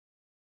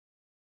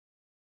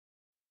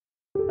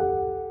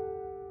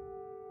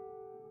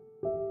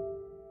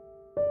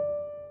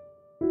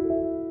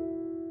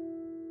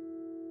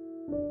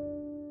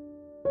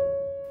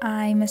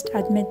I must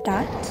admit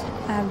that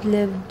I've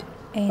lived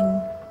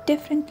in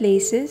different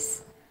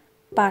places,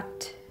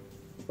 but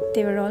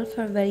they were all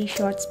for a very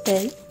short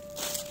spell.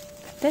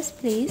 This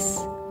place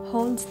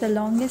holds the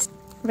longest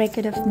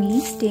record of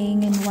me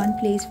staying in one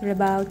place for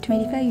about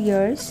 25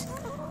 years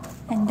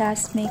and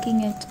thus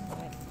making it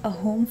a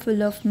home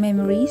full of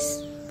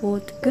memories,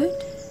 both good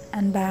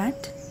and bad.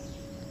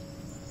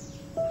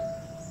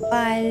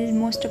 While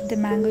most of the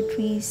mango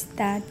trees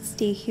that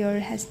stay here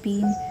has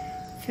been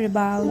for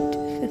about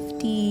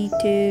 50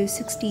 to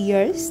 60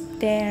 years,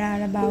 there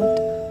are about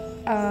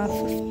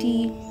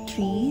 50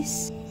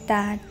 trees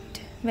that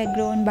were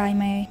grown by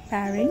my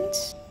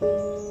parents.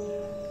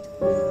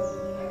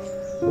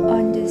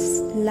 On this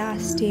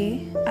last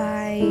day,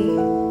 I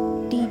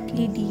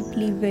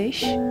deeply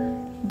wish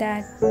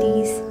that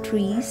these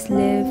trees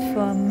live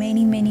for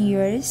many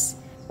years.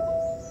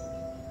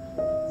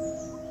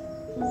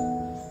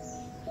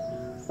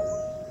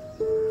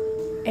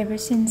 Ever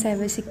since I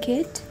was a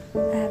kid,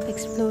 I have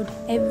explored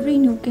every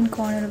nook and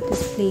corner of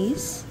this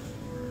place,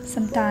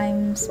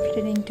 sometimes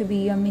pretending to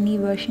be a mini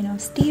version of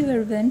Steve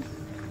Irwin,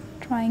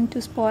 trying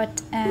to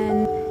spot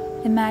an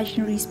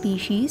imaginary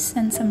species,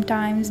 and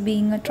sometimes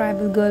being a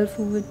tribal girl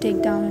who would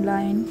take down a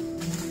lion.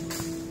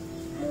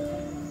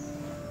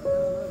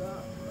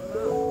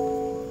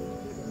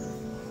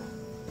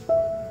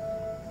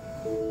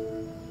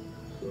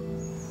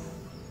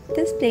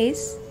 This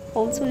place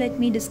also let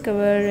me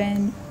discover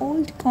an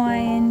old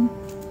coin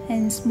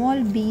and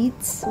small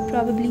beads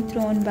probably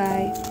thrown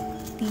by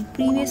the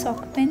previous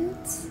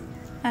occupants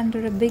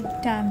under a big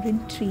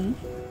tamarind tree.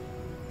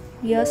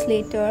 Years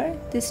later,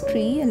 this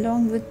tree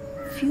along with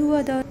few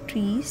other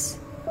trees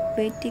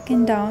were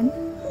taken down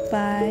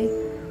by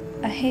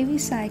a heavy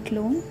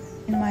cyclone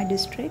in my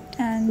district,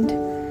 and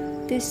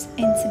this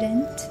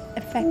incident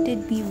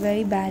affected me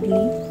very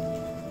badly.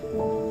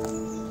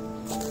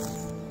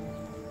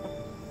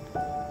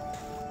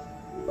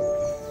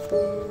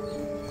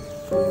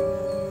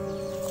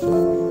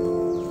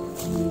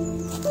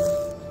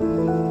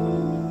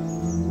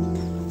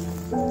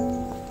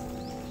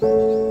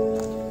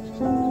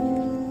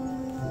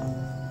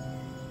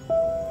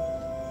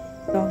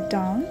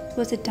 Lockdown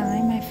was a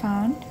time I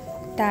found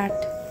that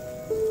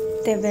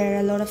there were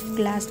a lot of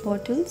glass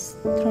bottles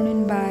thrown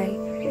in by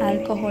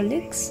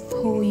alcoholics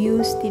who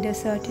used the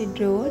deserted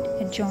road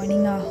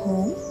adjoining our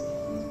home.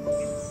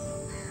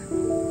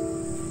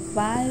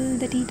 While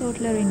the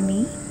teetotaler in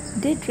me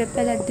did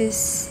repel at this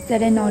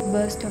sudden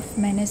outburst of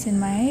menace in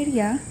my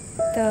area,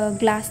 the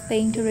glass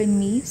painter in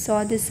me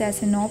saw this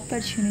as an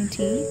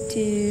opportunity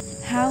to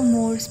have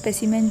more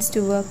specimens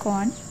to work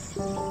on.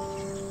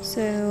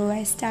 So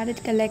I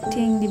started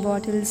collecting the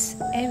bottles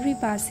every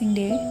passing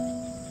day.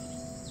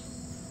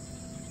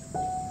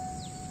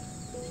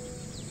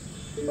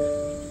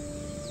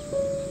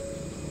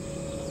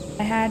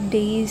 I had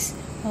days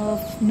of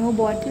no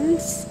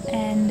bottles,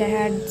 and I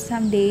had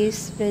some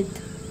days with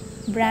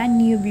brand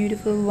new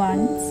beautiful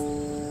ones.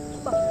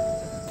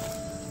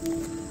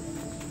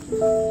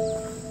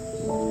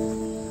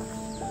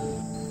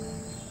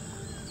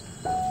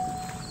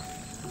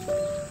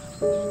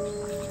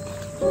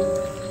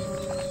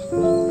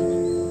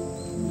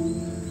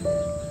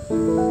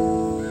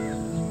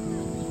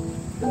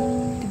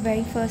 The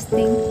very first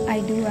thing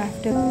I do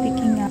after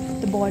picking up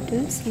the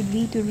bottles would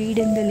be to read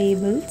in the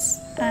labels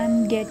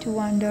and get to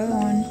wonder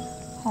on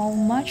how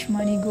much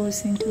money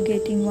goes into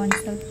getting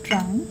oneself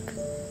drunk.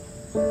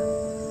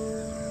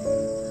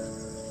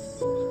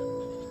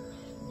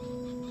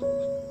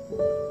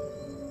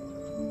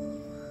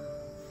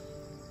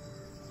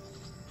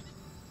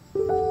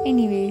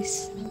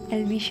 Anyways,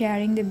 I'll be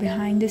sharing the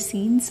behind the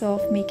scenes of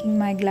making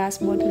my glass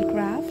bottle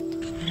craft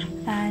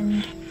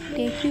and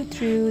take you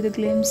through the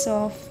glimpse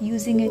of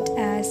using it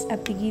as a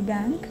piggy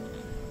bank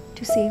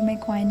to save my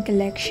coin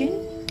collection.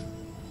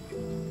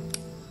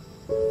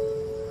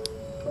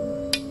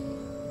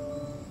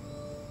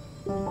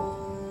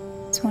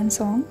 It's one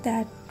song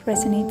that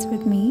resonates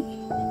with me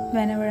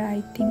whenever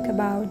I think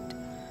about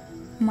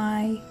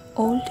my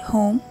old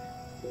home,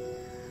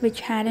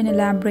 which had an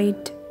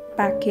elaborate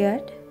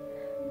backyard.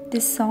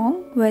 This song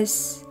was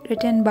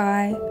written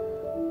by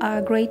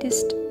our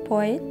greatest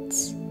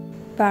poets,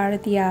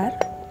 Bharatiyar,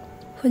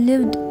 who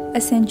lived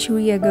a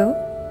century ago.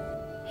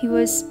 He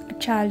was a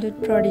childhood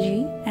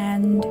prodigy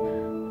and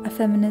a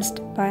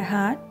feminist by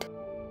heart.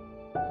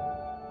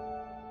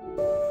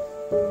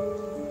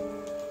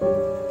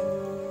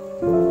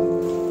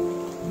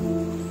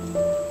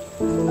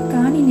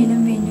 Kaani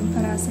nilam vendum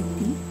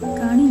parasakti,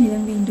 kaani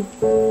nilam vendum.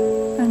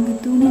 Angu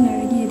thunil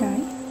azhagiyadai,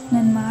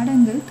 nan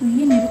maadangal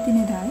thuyya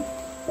niruthinadai.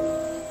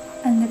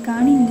 அந்த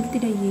காணி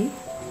நிலத்திடையே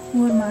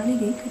ஓர்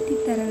மாளிகை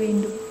கட்டித்தர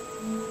வேண்டும்.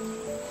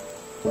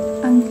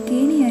 அங்கு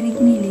கேணி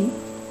அருகினிலே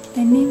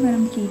தென்னை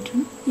மரம்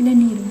கீற்றும்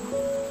இளநீரும்.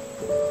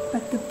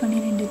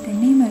 10-12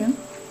 தென்னை மரம்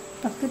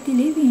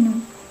பக்கத்திலே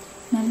வேணும்.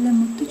 நல்ல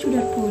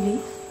முத்துச்சுடர் போலே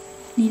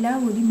நிலா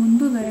ஒளி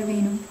முன்பு வர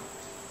வேணும்.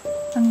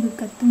 அங்கு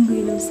கத்தும்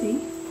குயிலோசை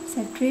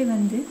சற்றே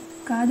வந்து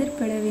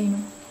காதற்பட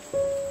வேணும்.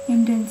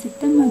 என்றன்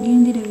சித்தம்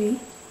மகிழ்ந்திடவே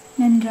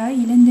நன்றாய்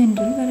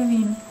இளந்தென்றல் வர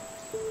வேணும்.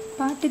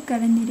 பாட்டு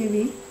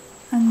கலந்திடவே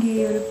அங்கே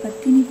ஒரு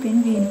பத்தினி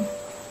பெண் வேணும்.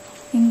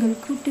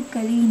 எங்கள்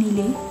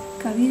கூட்டுக்களியினிலே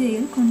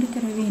கவிதைகள் கொண்டு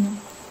தர வேணும்.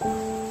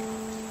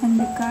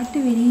 அந்த காட்டு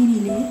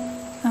வெளியினிலே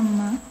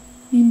அம்மா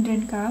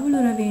நின்றன்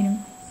காவலுற வேணும்.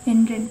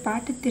 என்றன்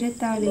பாட்டு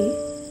திறத்தாலே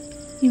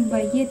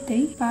இவ்வையத்தை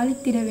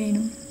பாலித்திட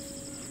வேணும்.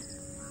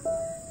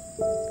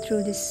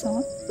 Through this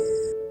song,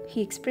 he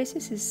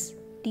expresses his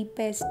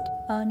deepest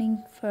yearning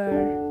for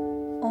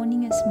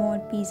owning a small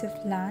piece of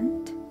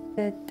land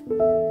with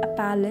a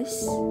palace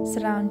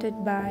surrounded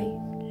by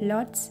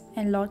lots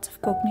and lots of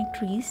coconut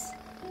trees,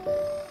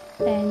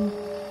 and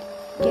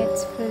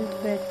gets filled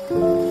with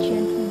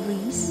gentle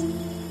breeze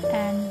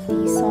and the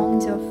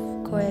songs of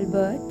koel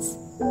birds.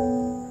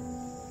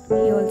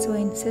 He also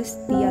insists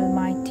the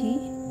Almighty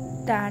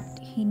that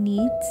he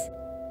needs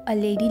a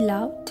lady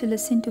love to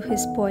listen to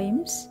his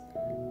poems,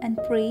 and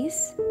prays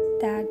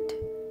that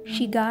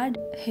she guard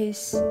his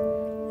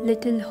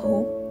little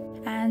hope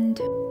and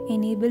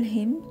enable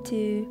him to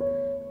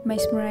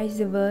mesmerize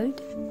the world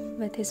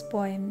with his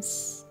poems.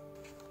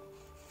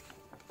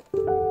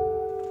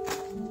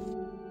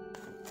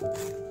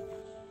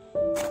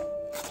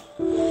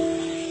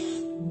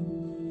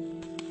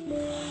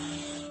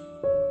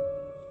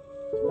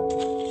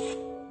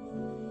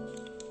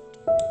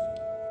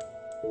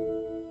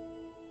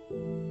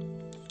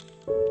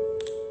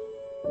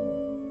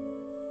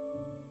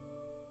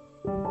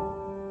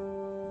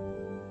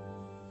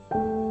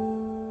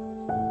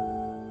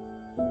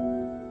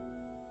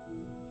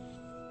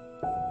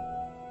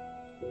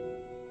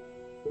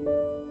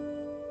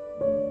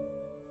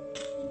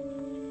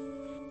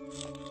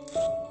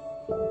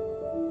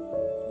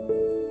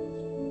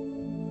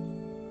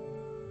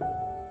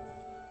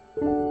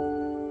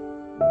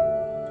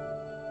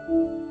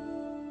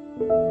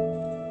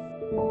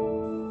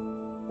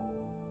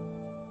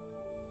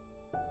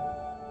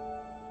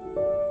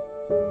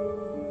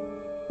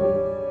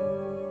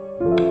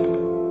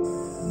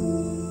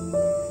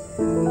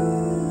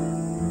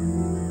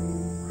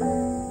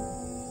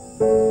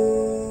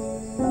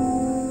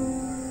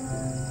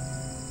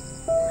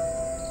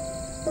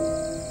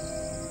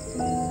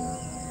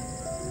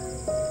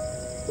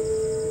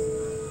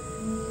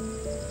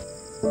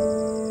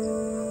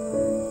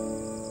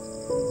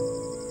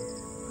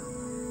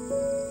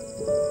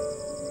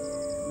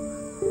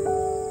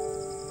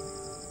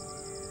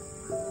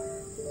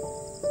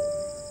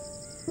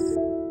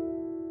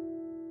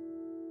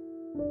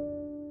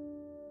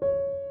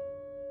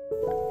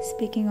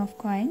 Speaking of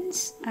coins,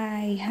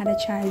 I had a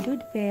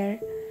childhood where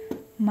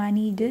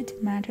money did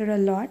matter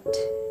a lot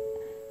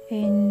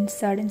in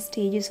certain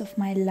stages of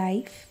my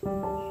life.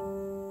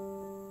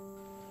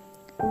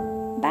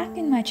 Back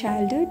in my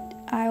childhood,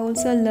 I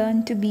also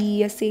learned to be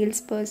a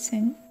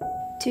salesperson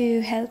to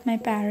help my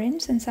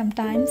parents and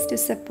sometimes to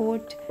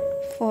support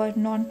for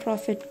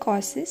non-profit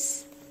causes.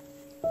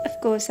 Of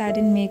course, I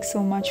didn't make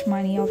so much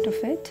money out of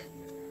it.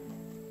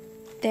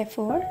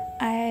 Therefore,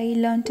 I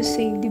learned to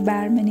save the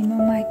bare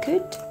minimum I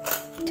could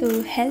to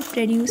help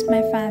reduce my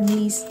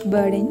family's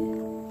burden.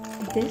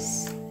 This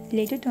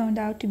later turned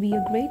out to be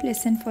a great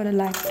lesson for a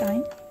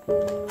lifetime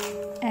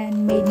and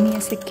made me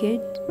as a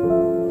kid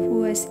who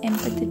was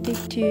empathetic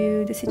to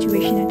the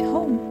situation at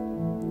home.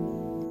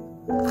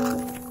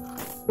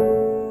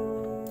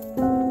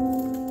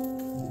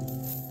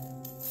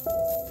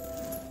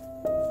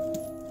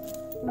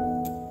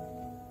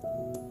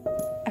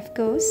 Of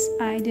course,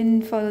 I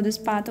didn't follow this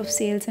path of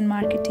sales and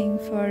marketing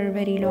for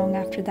very long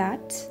after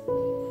that.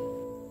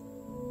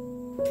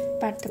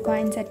 But the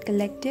coins I'd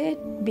collected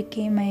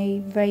became my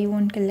very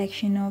own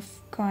collection of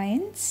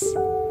coins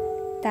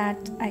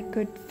that I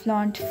could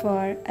flaunt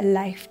for a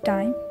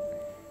lifetime,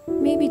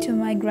 maybe to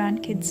my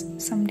grandkids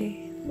someday.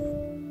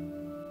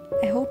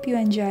 I hope you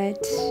enjoy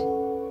it.